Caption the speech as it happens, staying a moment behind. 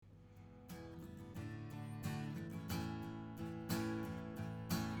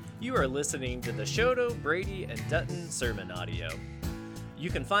You are listening to the Shodo, Brady, and Dutton sermon audio. You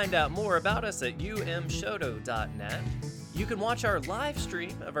can find out more about us at umshodo.net. You can watch our live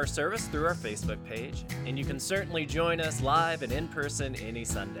stream of our service through our Facebook page, and you can certainly join us live and in person any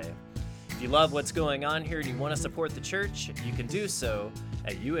Sunday. If you love what's going on here and you want to support the church, you can do so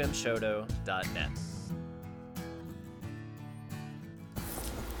at umshodo.net.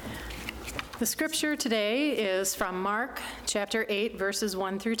 The scripture today is from Mark chapter 8, verses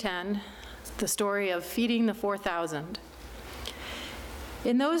 1 through 10, the story of feeding the 4,000.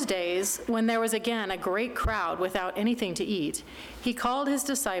 In those days, when there was again a great crowd without anything to eat, he called his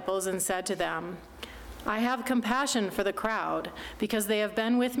disciples and said to them, "I have compassion for the crowd, because they have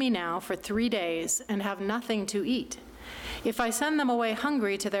been with me now for 3 days and have nothing to eat. If I send them away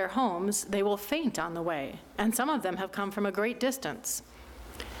hungry to their homes, they will faint on the way, and some of them have come from a great distance."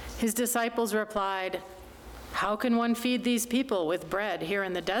 His disciples replied, "How can one feed these people with bread here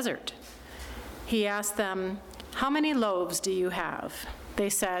in the desert?" He asked them, "How many loaves do you have?" They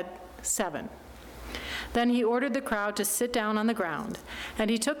said, 7. Then he ordered the crowd to sit down on the ground, and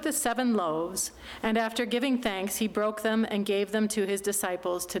he took the 7 loaves, and after giving thanks, he broke them and gave them to his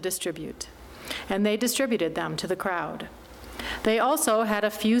disciples to distribute. And they distributed them to the crowd. They also had a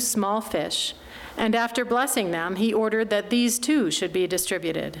few small fish, and after blessing them, he ordered that these too should be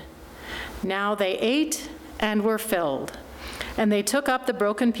distributed. Now they ate and were filled, and they took up the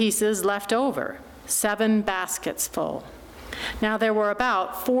broken pieces left over, 7 baskets full. Now there were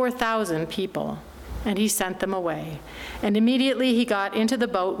about 4,000 people, and he sent them away. And immediately he got into the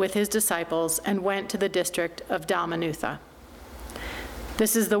boat with his disciples and went to the district of Dalmanutha.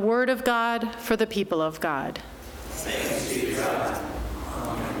 This is the word of God for the people of God. Thanks be to God.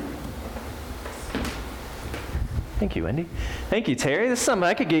 Thank you, Wendy. Thank you, Terry. This is something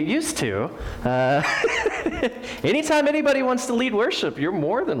I could get used to. Anytime anybody wants to lead worship, you're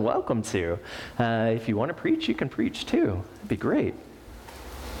more than welcome to. If you want to preach, you can preach too. That'd be great.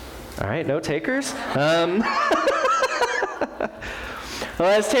 All right, no takers? Well,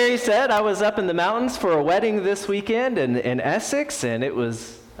 as Terry said, I was up in the mountains for a wedding this weekend in Essex, and it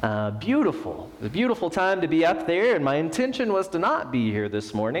was beautiful. It was a beautiful time to be up there, and my intention was to not be here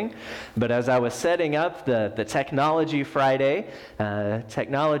this morning. But as I was setting up the Technology Friday,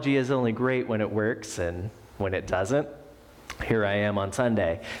 technology is only great when it works, and when it doesn't, here I am on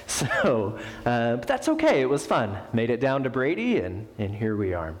Sunday. So, but that's okay. It was fun. Made it down to Brady, and here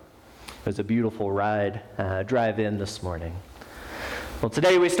we are. It was a beautiful ride, drive in this morning. Well,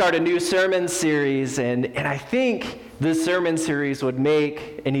 today we start a new sermon series, and I think this sermon series would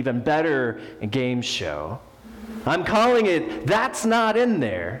make an even better game show. I'm calling it That's Not In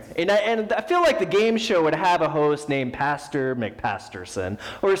There. And I feel like the game show would have a host named Pastor McPasterson,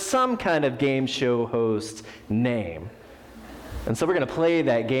 or some kind of game show host name. And so we're going to play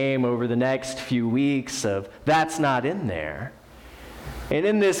that game over the next few weeks of That's Not In There. And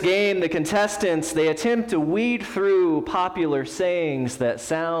in this game, the contestants, they attempt to weed through popular sayings that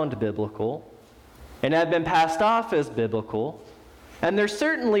sound biblical and have been passed off as biblical. And they're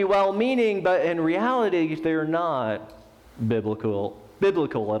certainly well-meaning, but in reality, they're not biblical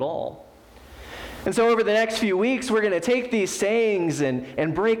at all. And so over the next few weeks, we're going to take these sayings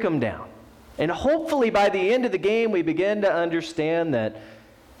and break them down. And hopefully by the end of the game, we begin to understand that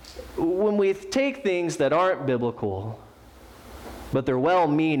when we take things that aren't biblical, but they're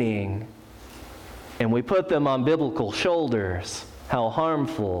well-meaning, and we put them on biblical shoulders, how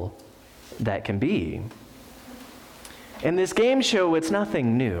harmful that can be. In this game show, it's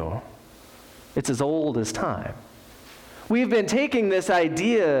nothing new. It's as old as time. We've been taking this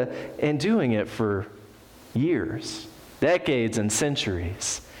idea and doing it for years, decades and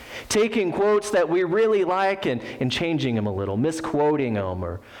centuries. Taking quotes that we really like and changing them a little, misquoting them,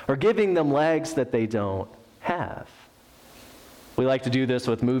 or giving them legs that they don't have. We like to do this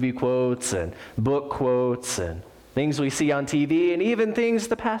with movie quotes and book quotes and things we see on TV and even things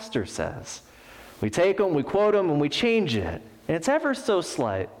the pastor says. We take them, we quote them, and we change it. And it's ever so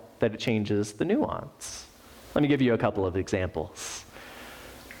slight that it changes the nuance. Let me give you a couple of examples.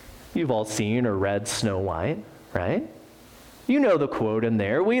 You've all seen or read Snow White, right? You know the quote in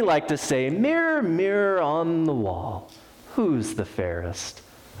there. We like to say, "Mirror, mirror on the wall, who's the fairest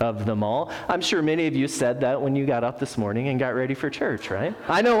of them all?" I'm sure many of you said that when you got up this morning and got ready for church, right?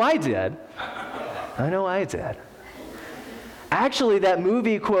 I know I did. Actually, that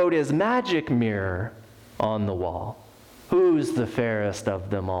movie quote is "Magic mirror on the wall, who's the fairest of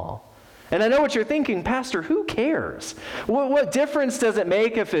them all?" And I know what you're thinking, "Pastor, who cares? What difference does it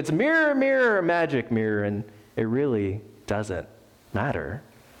make if it's mirror, mirror, or magic mirror?" And it really doesn't matter.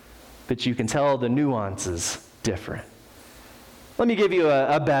 But you can tell the nuance is different. Let me give you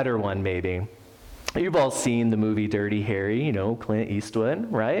a better one, maybe. You've all seen the movie Dirty Harry, Clint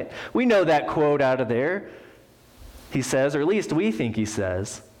Eastwood, right? We know that quote out of there. He says, or at least we think he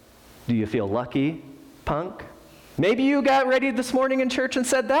says, "Do you feel lucky, punk?" Maybe you got ready this morning in church and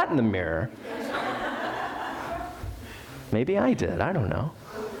said that in the mirror. Maybe I did, I don't know.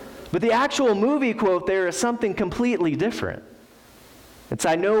 But the actual movie quote there is something completely different. It's,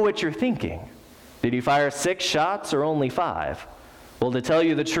 "I know what you're thinking. Did you fire 6 shots or only 5? Well, to tell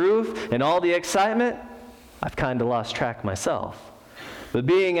you the truth, in all the excitement, I've kind of lost track myself. But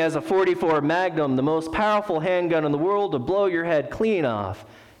being as a .44 Magnum, the most powerful handgun in the world to blow your head clean off,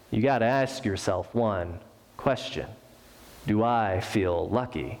 you got to ask yourself one question. Do I feel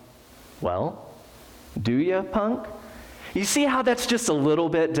lucky?" Well, do you, punk? You see how that's just a little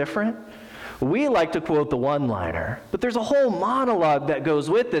bit different? We like to quote the one-liner, but there's a whole monologue that goes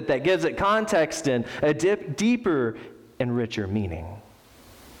with it that gives it context and a deeper and richer meaning.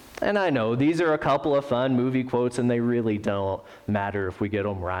 And I know these are a couple of fun movie quotes, and they really don't matter if we get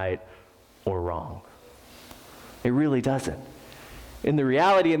them right or wrong. It really doesn't. In the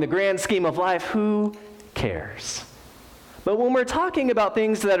reality, in the grand scheme of life, who cares? But when we're talking about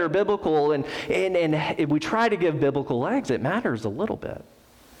things that are biblical and if we try to give biblical legs, it matters a little bit.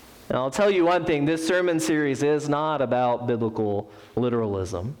 And I'll tell you one thing, this sermon series is not about biblical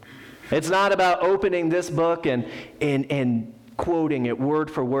literalism. It's not about opening this book and quoting it word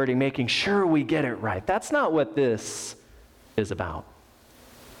for word and making sure we get it right. That's not what this is about.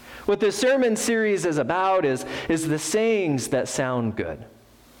 What this sermon series is about is the sayings that sound good,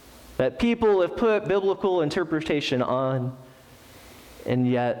 that people have put biblical interpretation on, and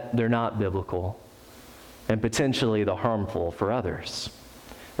yet they're not biblical, and potentially they're harmful for others.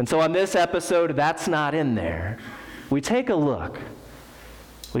 And so on this episode, that's not in there. We take a look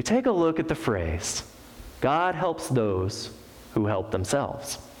at the phrase, "God helps those who help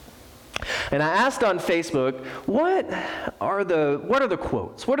themselves." And I asked on Facebook, what are the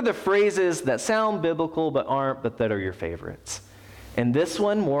quotes? What are the phrases that sound biblical but aren't, but that are your favorites? And this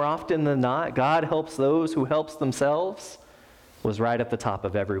one, more often than not, "God helps those who helps themselves," was right at the top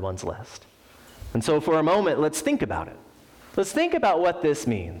of everyone's list. And so for a moment, let's think about it. Let's think about what this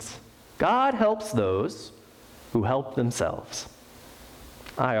means. God helps those who help themselves.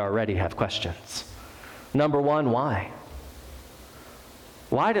 I already have questions. Number one, why?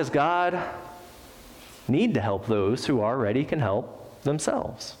 Why does God need to help those who already can help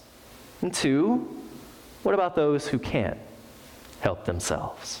themselves? And 2, what about those who can't help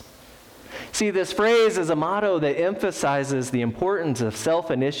themselves? See, this phrase is a motto that emphasizes the importance of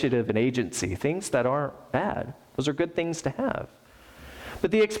self-initiative and agency, things that aren't bad. Those are good things to have.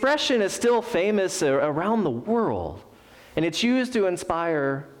 But the expression is still famous around the world, and it's used to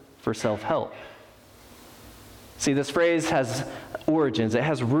inspire for self-help. See, this phrase has origins, it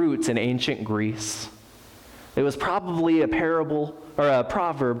has roots in ancient Greece. It was probably a parable or a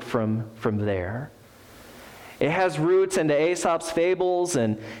proverb from there. It has roots into Aesop's fables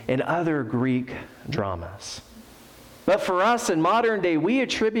and other Greek dramas. But for us in modern day, we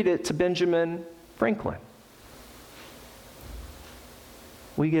attribute it to Benjamin Franklin.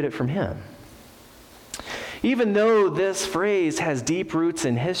 We get it from him. Even though this phrase has deep roots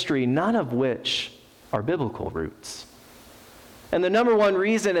in history, none of which are biblical roots. And the number one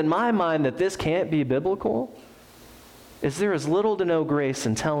reason in my mind that this can't be biblical is there is little to no grace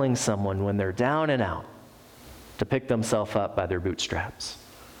in telling someone when they're down and out to pick themselves up by their bootstraps.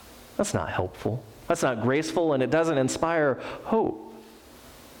 That's not helpful. That's not graceful, and it doesn't inspire hope.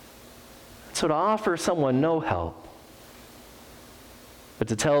 So to offer someone no help, but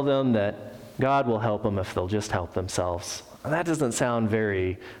to tell them that God will help them if they'll just help themselves, that doesn't sound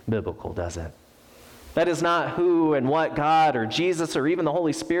very biblical, does it? That is not who and what God or Jesus or even the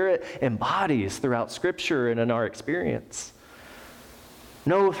Holy Spirit embodies throughout Scripture and in our experience.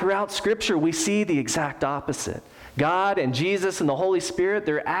 No, throughout Scripture, we see the exact opposite. God and Jesus and the Holy Spirit,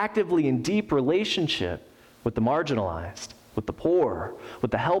 they're actively in deep relationship with the marginalized, with the poor,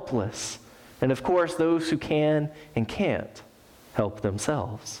 with the helpless, and of course, those who can and can't help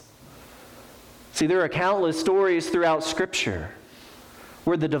themselves. See, there are countless stories throughout Scripture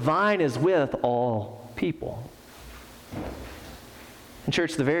where the divine is with all people. In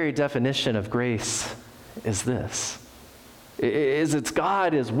church, the very definition of grace is this. It's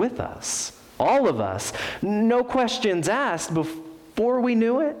God is with us, all of us. No questions asked before we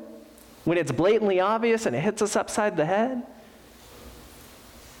knew it, when it's blatantly obvious and it hits us upside the head.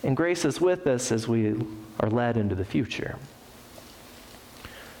 And grace is with us as we are led into the future.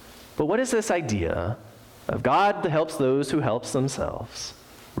 But what is this idea of God that helps those who helps themselves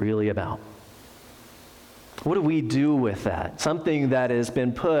really about? What do we do with that? Something that has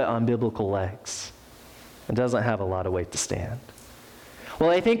been put on biblical legs and doesn't have a lot of weight to stand. Well,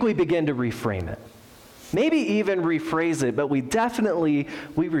 I think we begin to reframe it. Maybe even rephrase it, but we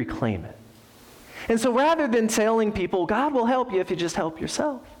reclaim it. And so rather than telling people, God will help you if you just help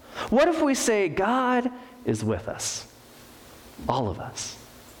yourself, what if we say, God is with us? All of us.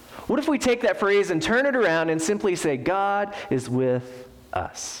 What if we take that phrase and turn it around and simply say, God is with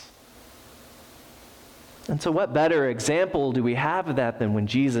us? And so what better example do we have of that than when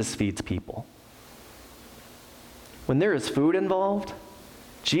Jesus feeds people? When there is food involved,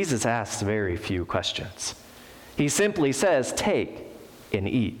 Jesus asks very few questions. He simply says, take and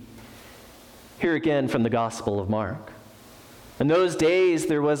eat. Here again from the Gospel of Mark. In those days,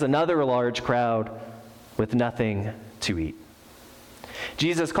 there was another large crowd with nothing to eat.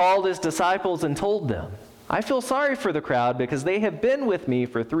 Jesus called his disciples and told them, I feel sorry for the crowd because they have been with me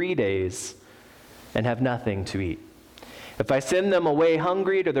for 3 days and have nothing to eat. If I send them away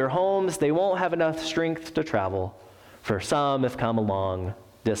hungry to their homes, they won't have enough strength to travel, for some have come a long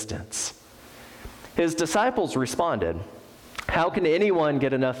distance. His disciples responded, how can anyone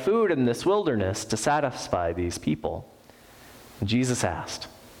get enough food in this wilderness to satisfy these people? And Jesus asked,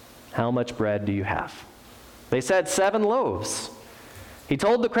 how much bread do you have? They said 7 loaves. He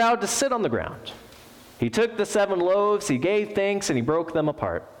told the crowd to sit on the ground. He took the 7 loaves, he gave thanks, and he broke them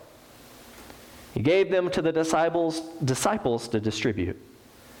apart. He gave them to the disciples to distribute.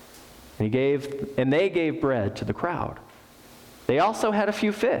 And they gave bread to the crowd. They also had a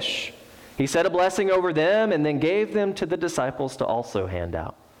few fish. He said a blessing over them and then gave them to the disciples to also hand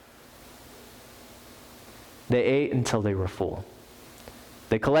out. They ate until they were full.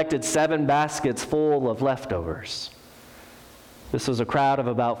 They collected 7 baskets full of leftovers. This was a crowd of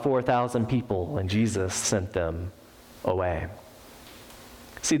about 4,000 people, and Jesus sent them away.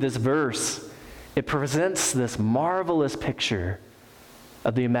 See, this verse, it presents this marvelous picture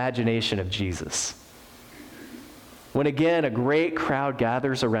of the imagination of Jesus. When again a great crowd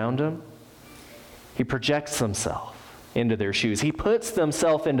gathers around him, he projects himself into their shoes. He puts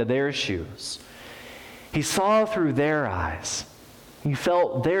himself into their shoes. He saw through their eyes. He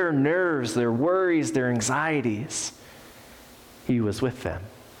felt their nerves, their worries, their anxieties. He was with them.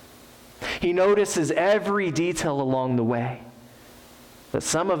 He notices every detail along the way. That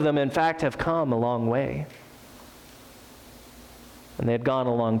some of them, in fact, have come a long way. And they had gone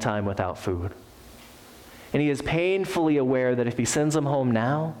a long time without food. And he is painfully aware that if he sends them home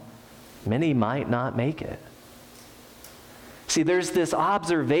now, many might not make it. See, there's this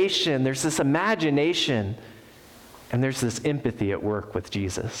observation, there's this imagination, and there's this empathy at work with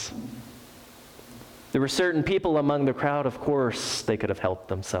Jesus. There were certain people among the crowd, of course, they could have helped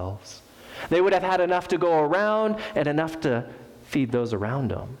themselves. They would have had enough to go around and enough to feed those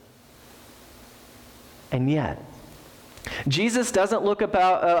around them. And yet, Jesus doesn't look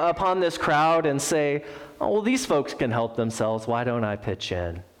upon this crowd and say, oh, well, these folks can help themselves. Why don't I pitch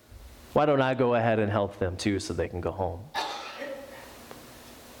in? Why don't I go ahead and help them too so they can go home?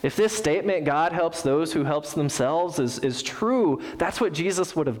 If this statement, God helps those who helps themselves, is true, that's what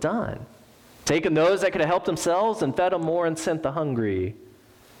Jesus would have done. Taken those that could have helped themselves and fed them more and sent the hungry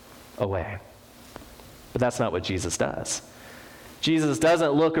away. But that's not what Jesus does. Jesus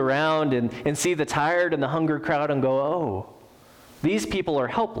doesn't look around and see the tired and the hungry crowd and go, oh, these people are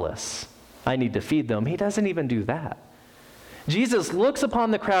helpless. I need to feed them. He doesn't even do that. Jesus looks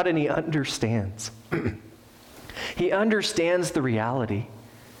upon the crowd and he understands. He understands the reality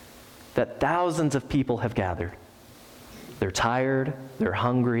that thousands of people have gathered. They're tired, they're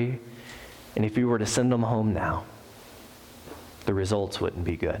hungry, and if you were to send them home now, the results wouldn't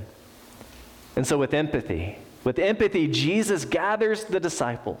be good. And so with empathy, Jesus gathers the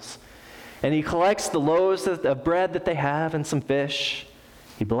disciples, and he collects the loaves of bread that they have and some fish.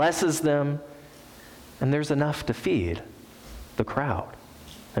 He blesses them, and there's enough to feed the crowd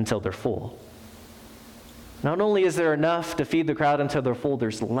until they're full. Not only is there enough to feed the crowd until they're full,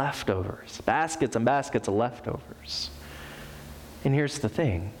 there's leftovers, baskets and baskets of leftovers. And here's the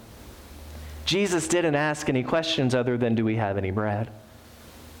thing. Jesus didn't ask any questions other than, do we have any bread?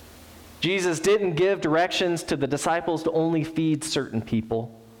 Jesus didn't give directions to the disciples to only feed certain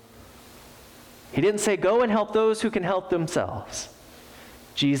people. He didn't say, go and help those who can help themselves.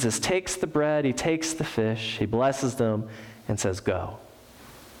 Jesus takes the bread, he takes the fish, he blesses them, and says, go.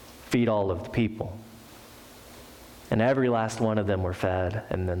 Feed all of the people. And every last one of them were fed,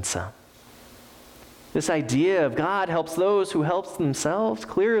 and then some. This idea of God helps those who help themselves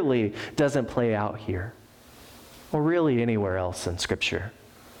clearly doesn't play out here, or really anywhere else in Scripture.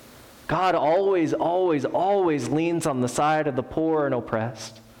 God always, always, always leans on the side of the poor and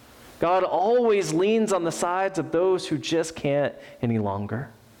oppressed. God always leans on the sides of those who just can't any longer.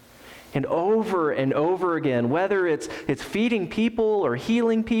 And over again, whether it's feeding people or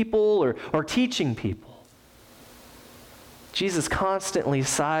healing people or teaching people, Jesus constantly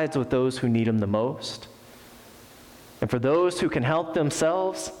sides with those who need him the most. And for those who can help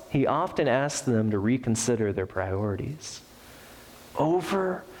themselves, he often asks them to reconsider their priorities.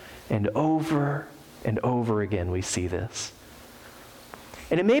 Over and over and over again, we see this.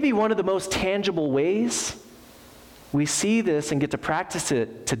 And it may be one of the most tangible ways we see this and get to practice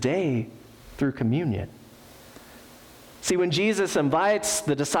it today through communion. See, when Jesus invites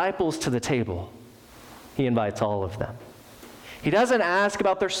the disciples to the table, he invites all of them. He doesn't ask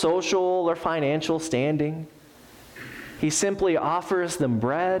about their social or financial standing. He simply offers them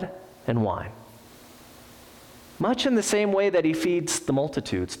bread and wine. Much in the same way that he feeds the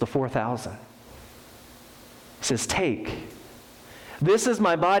multitudes, the 4,000. He says, "Take. This is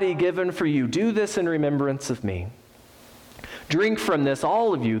my body given for you. Do this in remembrance of me. Drink from this,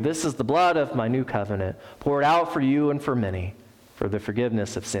 all of you. This is the blood of my new covenant, poured out for you and for many, for the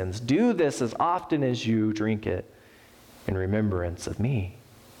forgiveness of sins. Do this as often as you drink it in remembrance of me."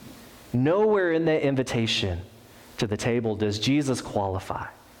 Nowhere in that invitation to the table does Jesus qualify.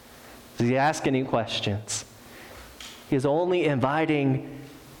 Does he ask any questions? He's not only inviting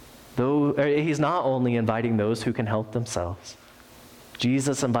those who can help themselves.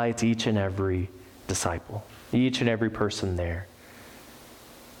 Jesus invites each and every disciple, each and every person there.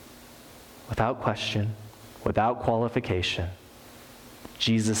 Without question, without qualification,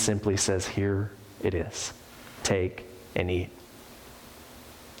 Jesus simply says, "Here it is. Take and eat."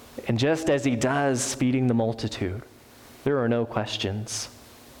 And just as he does feeding the multitude, there are no questions.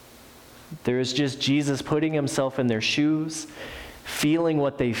 There is just Jesus putting himself in their shoes, feeling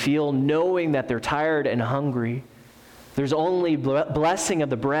what they feel, knowing that they're tired and hungry. There's only blessing of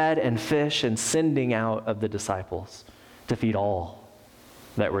the bread and fish and sending out of the disciples to feed all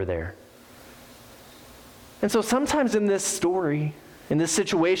that were there. And so sometimes in this story, in this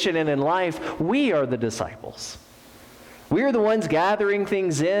situation and in life, we are the disciples. We are the ones gathering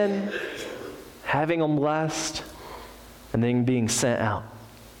things in, having them blessed, and then being sent out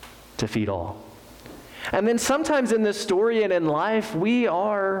to feed all. And then sometimes in this story and in life, we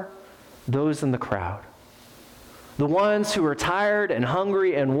are those in the crowd. The ones who are tired and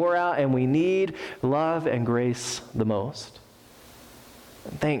hungry and wore out, and we need love and grace the most.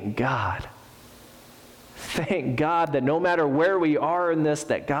 And thank God that no matter where we are in this,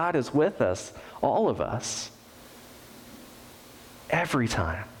 that God is with us, all of us, every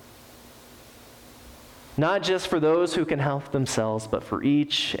time. Not just for those who can help themselves, but for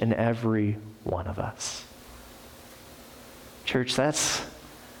each and every one of us. Church, that's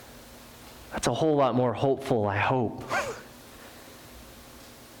a whole lot more hopeful, I hope.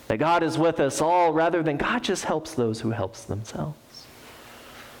 That God is with us all rather than God just helps those who helps themselves.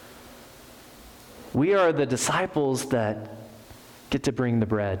 We are the disciples that get to bring the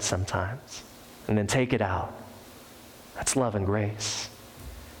bread sometimes and then take it out. That's love and grace.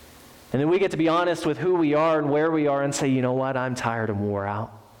 And then we get to be honest with who we are and where we are and say, "You know what? I'm tired and wore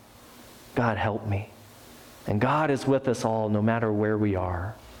out. God, help me." And God is with us all no matter where we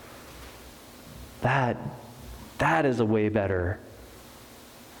are. That is a way better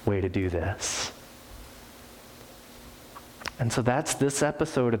way to do this. And so that's this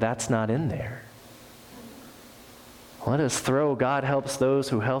episode of That's Not in There. Let us throw God helps those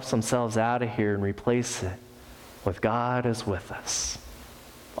who helps themselves out of here and replace it with God is with us,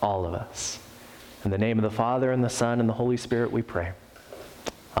 all of us. In the name of the Father and the Son and the Holy Spirit we pray.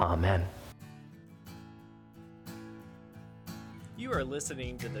 Amen. You are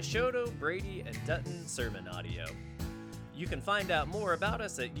listening to the Shoto, Brady, and Dutton sermon audio. You can find out more about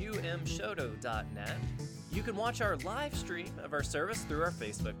us at umshoto.net. You can watch our live stream of our service through our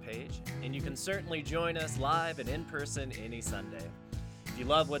Facebook page, and you can certainly join us live and in person any Sunday. If you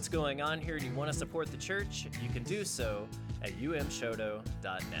love what's going on here and you want to support the church, you can do so at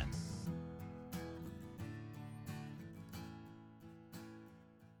umshoto.net.